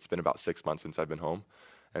 It's been about 6 months since I've been home,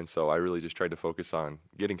 and so I really just tried to focus on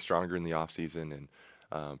getting stronger in the off season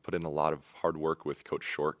and put in a lot of hard work with Coach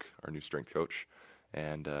Shork, our new strength coach,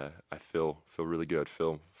 and I feel really good.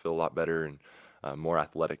 Feel a lot better and more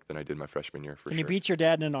athletic than I did my freshman year. Can you beat your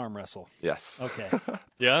dad in an arm wrestle? Yes. Okay.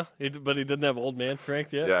 Yeah, but he didn't have old man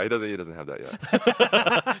strength yet. Yeah, he doesn't have that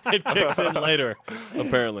yet. It kicks in later,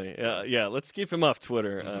 apparently. Yeah. Let's keep him off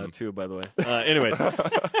Twitter too. By the way. Anyways,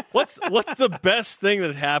 what's the best thing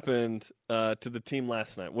that happened to the team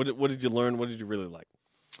last night? What did you learn? What did you really like?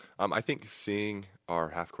 I think seeing our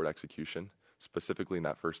half court execution, specifically in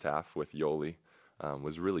that first half with Yoli.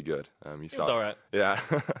 Was really good. You saw, all right. Yeah,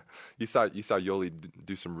 you saw Yoli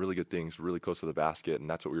do some really good things, really close to the basket, and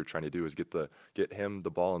that's what we were trying to do is get him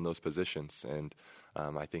the ball in those positions. And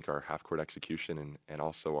I think our half court execution and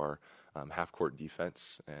also our half court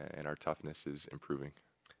defense and our toughness is improving.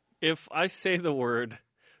 If I say the word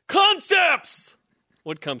concepts,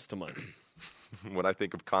 what comes to mind? When I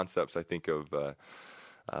think of concepts, I think of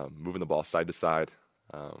moving the ball side to side.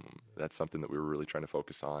 That's something that we were really trying to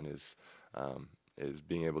focus on is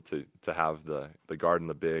being able to have the guard and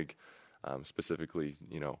the big, specifically,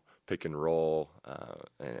 pick and roll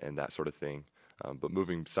and that sort of thing. But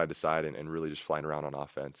moving side to side and really just flying around on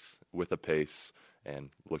offense with a pace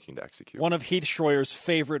and looking to execute. One of Heath Schroyer's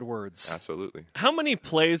favorite words. Absolutely. How many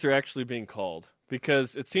plays are actually being called?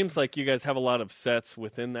 Because it seems like you guys have a lot of sets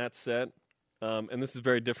within that set, and this is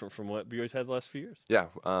very different from what BYU's had the last few years. Yeah.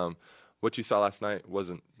 What you saw last night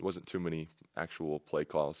wasn't too many actual play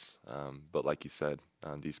calls, but like you said,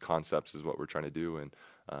 these concepts is what we're trying to do, and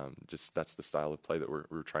just that's the style of play that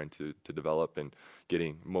we're trying to develop and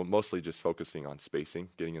getting mostly just focusing on spacing,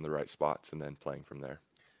 getting in the right spots, and then playing from there.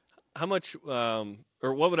 How much, or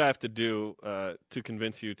what would I have to do to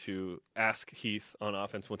convince you to ask Heath on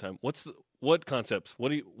offense one time? What concepts?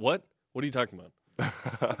 What are you talking about?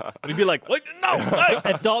 Would he be like, "What? No!"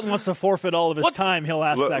 If Dalton wants to forfeit all of his time, he'll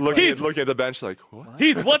ask that question. Looking at the bench like, what?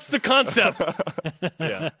 Heath, what's the concept?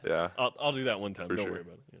 Yeah. I'll do that one time. Don't worry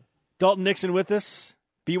about it. Yeah. Dalton Nixon with us,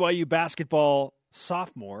 BYU basketball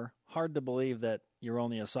sophomore. Hard to believe that you're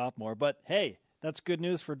only a sophomore, but hey, that's good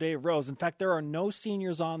news for Dave Rose. In fact, there are no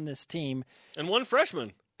seniors on this team. And one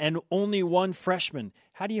freshman. And only one freshman.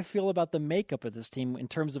 How do you feel about the makeup of this team in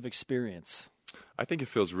terms of experience? I think it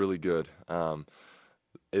feels really good.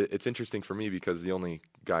 It's interesting for me because the only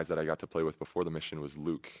guys that I got to play with before the mission was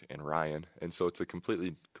Luke and Ryan, and so it's a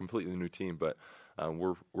completely new team. But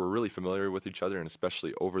we're really familiar with each other, and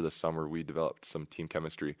especially over the summer, we developed some team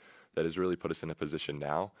chemistry that has really put us in a position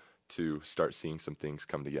now to start seeing some things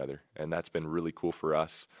come together, and that's been really cool for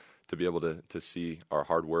us to be able to see our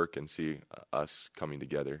hard work and see us coming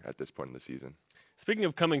together at this point in the season. Speaking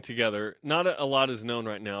of coming together, not a lot is known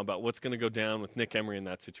right now about what's going to go down with Nick Emery in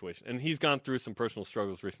that situation. And he's gone through some personal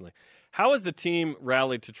struggles recently. How has the team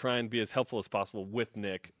rallied to try and be as helpful as possible with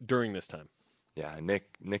Nick during this time? Yeah,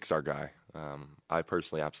 Nick's our guy. I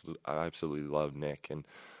personally absolutely love Nick, and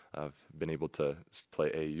I've been able to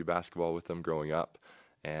play AAU basketball with him growing up.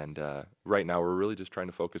 And right now we're really just trying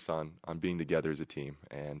to focus on being together as a team.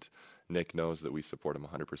 And Nick knows that we support him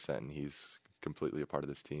 100%, and he's completely a part of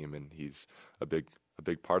this team, and he's a big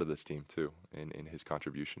part of this team too in his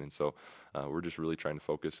contribution. And so we're just really trying to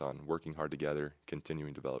focus on working hard together,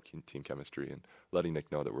 continuing to develop team chemistry, and letting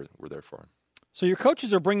Nick know that we're there for him. So your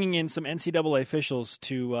coaches are bringing in some NCAA officials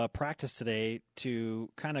to practice today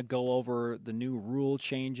to kind of go over the new rule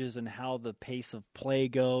changes and how the pace of play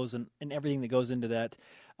goes and everything that goes into that.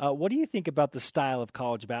 What do you think about the style of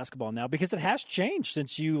college basketball now? Because it has changed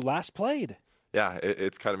since you last played. Yeah,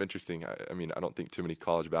 it's kind of interesting. I mean, I don't think too many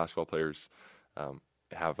college basketball players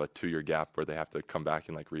have a 2-year gap where they have to come back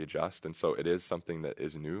and like readjust. And so it is something that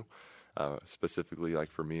is new, specifically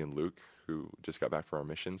like for me and Luke, who just got back from our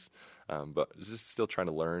missions, but just still trying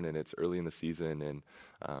to learn, and it's early in the season, and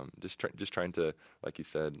just trying to, like you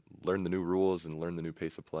said, learn the new rules and learn the new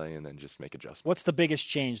pace of play, and then just make adjustments. What's the biggest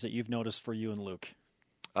change that you've noticed for you and Luke?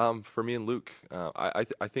 For me and Luke, I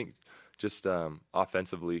think just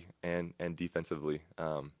offensively and defensively,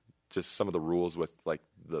 just some of the rules with like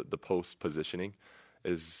the post positioning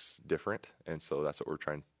is different, and so that's what we're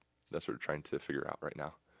trying to figure out right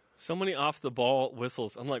now. So many off the ball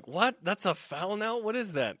whistles. I'm like, what? That's a foul now? What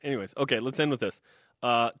is that? Anyways, okay, let's end with this.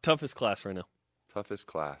 Toughest class right now. Toughest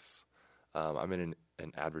class. I'm in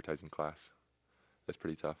an advertising class. That's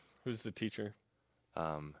pretty tough. Who's the teacher?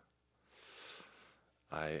 I'm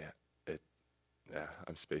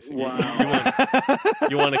spacing. Wow.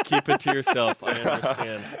 You want to keep it to yourself. I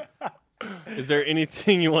understand. Is there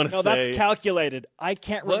anything you want to say? No, that's calculated. I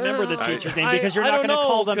can't remember the teacher's name because you're not going to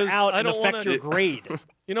call them out and affect your grade.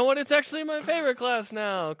 You know what? It's actually my favorite class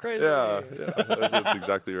now. Crazy. Yeah, that's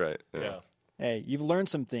exactly right. Yeah. Hey, you've learned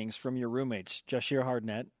some things from your roommates, Jashir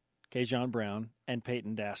Hardnett, Kajon Brown, and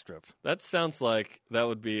Peyton Dastrup. That sounds like that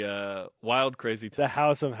would be a wild, crazy time. The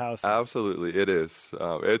house of houses. Absolutely, it is.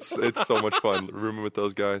 It's so much fun rooming with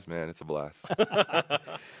those guys. Man, it's a blast.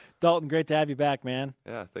 Dalton, great to have you back, man.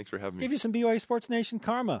 Yeah, thanks for having me. Give you some BYU Sports Nation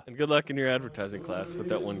karma. And good luck in your advertising class with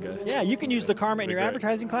that one guy. Yeah, you can use the karma in your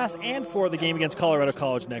advertising class and for the game against Colorado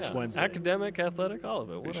College next Wednesday. Academic, athletic, all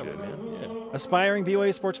of it. Whatever, man. Yeah. Aspiring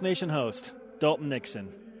BYU Sports Nation host, Dalton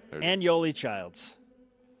Nixon, and Yoli Childs.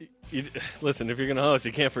 Listen, if you're going to host,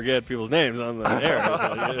 you can't forget people's names on the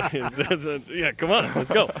air. Yeah, come on,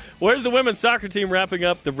 let's go. Where's the women's soccer team wrapping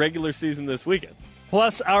up the regular season this weekend?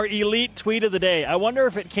 Plus, our elite tweet of the day. I wonder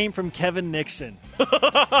if it came from Kevin Nixon. This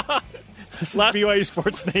is BYU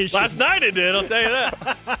Sports Nation. Last night it did, I'll tell you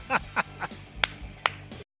that.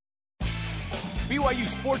 BYU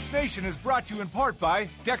Sports Nation is brought to you in part by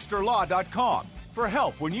DexterLaw.com for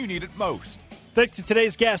help when you need it most. Thanks to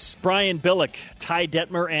today's guests, Brian Billick, Ty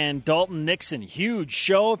Detmer, and Dalton Nixon. Huge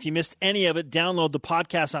show. If you missed any of it, download the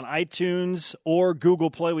podcast on iTunes or Google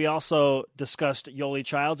Play. We also discussed Yoli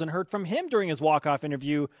Childs and heard from him during his walk-off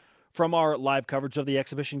interview from our live coverage of the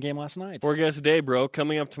exhibition game last night. 4 guests a day, bro.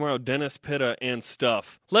 Coming up tomorrow, Dennis Pitta and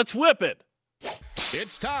stuff. Let's whip it.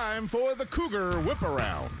 It's time for the Cougar Whip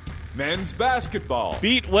Around. Men's basketball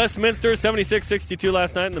beat Westminster 76-62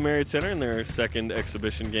 last night in the Marriott Center in their second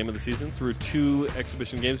exhibition game of the season. Through 2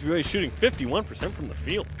 exhibition games, BYU shooting 51% from the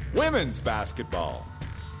field. Women's basketball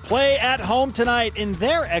play at home tonight in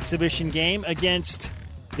their exhibition game against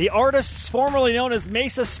the artists formerly known as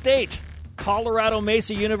Mesa State, Colorado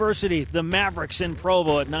Mesa University, the Mavericks in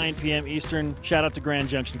Provo at 9 p.m. Eastern. Shout out to Grand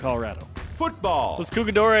Junction, Colorado. Football. Los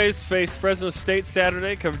Cougadores face Fresno State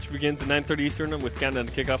Saturday. Coverage begins at 9:30 Eastern with countdown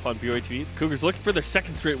to kickoff on BYU TV. Cougars looking for their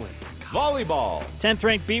second straight win. Volleyball.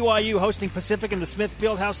 10th-ranked BYU hosting Pacific in the Smith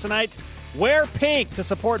Fieldhouse tonight. Wear pink to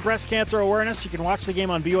support breast cancer awareness. You can watch the game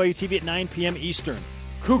on BYU TV at 9 p.m. Eastern.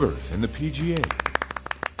 Cougars and the PGA.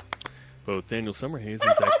 Both Daniel Summerhays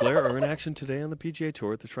and Zach Blair are in action today on the PGA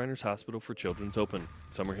Tour at the Shriners Hospital for Children's Open.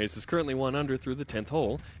 Summerhays is currently 1 under through the 10th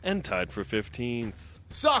hole and tied for 15th.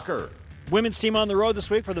 Soccer. Women's team on the road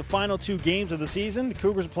this week for the final 2 games of the season. The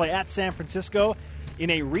Cougars will play at San Francisco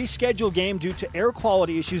in a rescheduled game due to air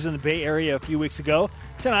quality issues in the Bay Area a few weeks ago.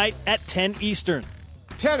 Tonight at 10 Eastern.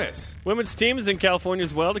 Tennis. Women's team is in California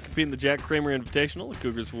as well to compete in the Jack Kramer Invitational. The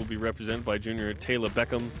Cougars will be represented by junior Taylor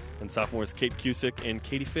Beckham and sophomores Kate Cusick and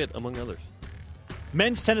Katie Fitt, among others.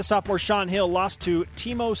 Men's tennis sophomore Sean Hill lost to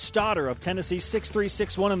Timo Stoddard of Tennessee 6-3,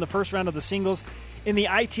 6-1 in the first round of the singles in the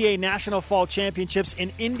ITA National Fall Championships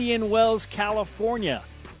in Indian Wells, California.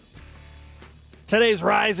 Today's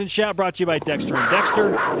Rise and Shout brought to you by Dexter and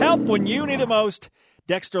Dexter. Help when you need it most.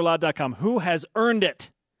 DexterLaw.com. Who has earned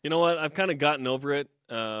it? You know what? I've kind of gotten over it,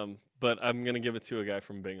 but I'm going to give it to a guy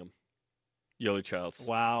from Bingham, Yoli Childs.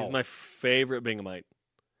 Wow. He's my favorite Binghamite.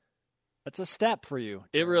 That's a step for you.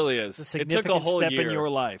 It really is. It's a significant it took a whole step year. in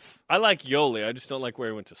your life. I like Yoli. I just don't like where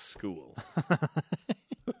he went to school.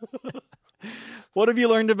 What have you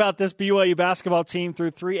learned about this BYU basketball team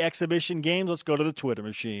through 3 exhibition games? Let's go to the Twitter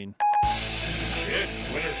machine.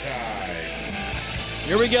 It's Twitter time.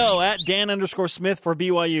 Here we go, at Dan_Smith for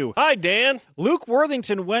BYU. Hi, Dan. Luke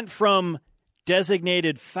Worthington went from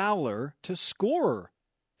designated fouler to scorer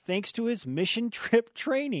thanks to his mission trip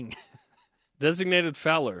training. Designated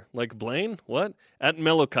fouler, like Blaine? What? At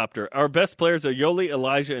Mellowcopter. Our best players are Yoli,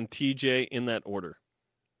 Elijah, and TJ in that order.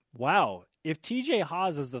 Wow. If TJ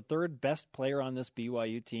Haas is the 3rd best player on this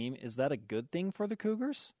BYU team, is that a good thing for the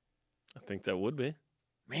Cougars? I think that would be.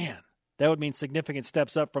 Man, That would mean significant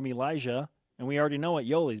steps up from Elijah, and we already know what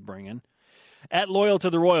Yoli's bringing. At Loyal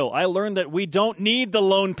to the Royal, I learned that we don't need the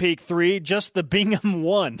Lone Peak 3, just the Bingham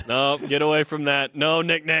 1. No, get away from that. No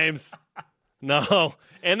nicknames. No.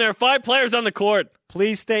 And there are 5 players on the court.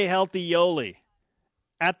 Please stay healthy, Yoli.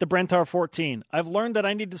 At the Brentar 14, I've learned that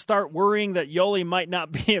I need to start worrying that Yoli might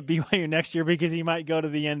not be at BYU next year because he might go to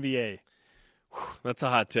the NBA. That's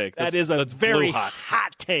a hot take. That's very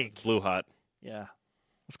hot take. It's blue hot. Yeah.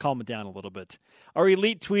 Let's calm it down a little bit. Our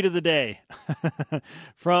elite tweet of the day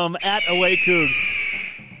from at Away Cougs.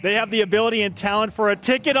 They have the ability and talent for a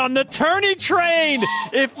ticket on the tourney train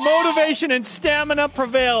if motivation and stamina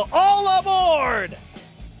prevail. All aboard!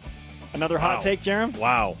 Another hot take, Jerem?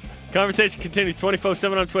 Wow. Conversation continues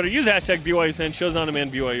 24/7 on Twitter. Use hashtag BYUSN. Shows on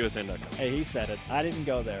demand, BYUSN.com. Hey, he said it. I didn't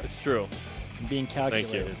go there. It's true. I'm being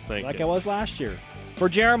calculated. Thank like you. I was last year. For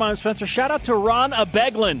Jerem, I'm Spencer. Shout out to Ron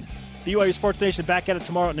Abeglin. BYU Sports Nation back at it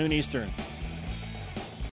tomorrow at noon Eastern.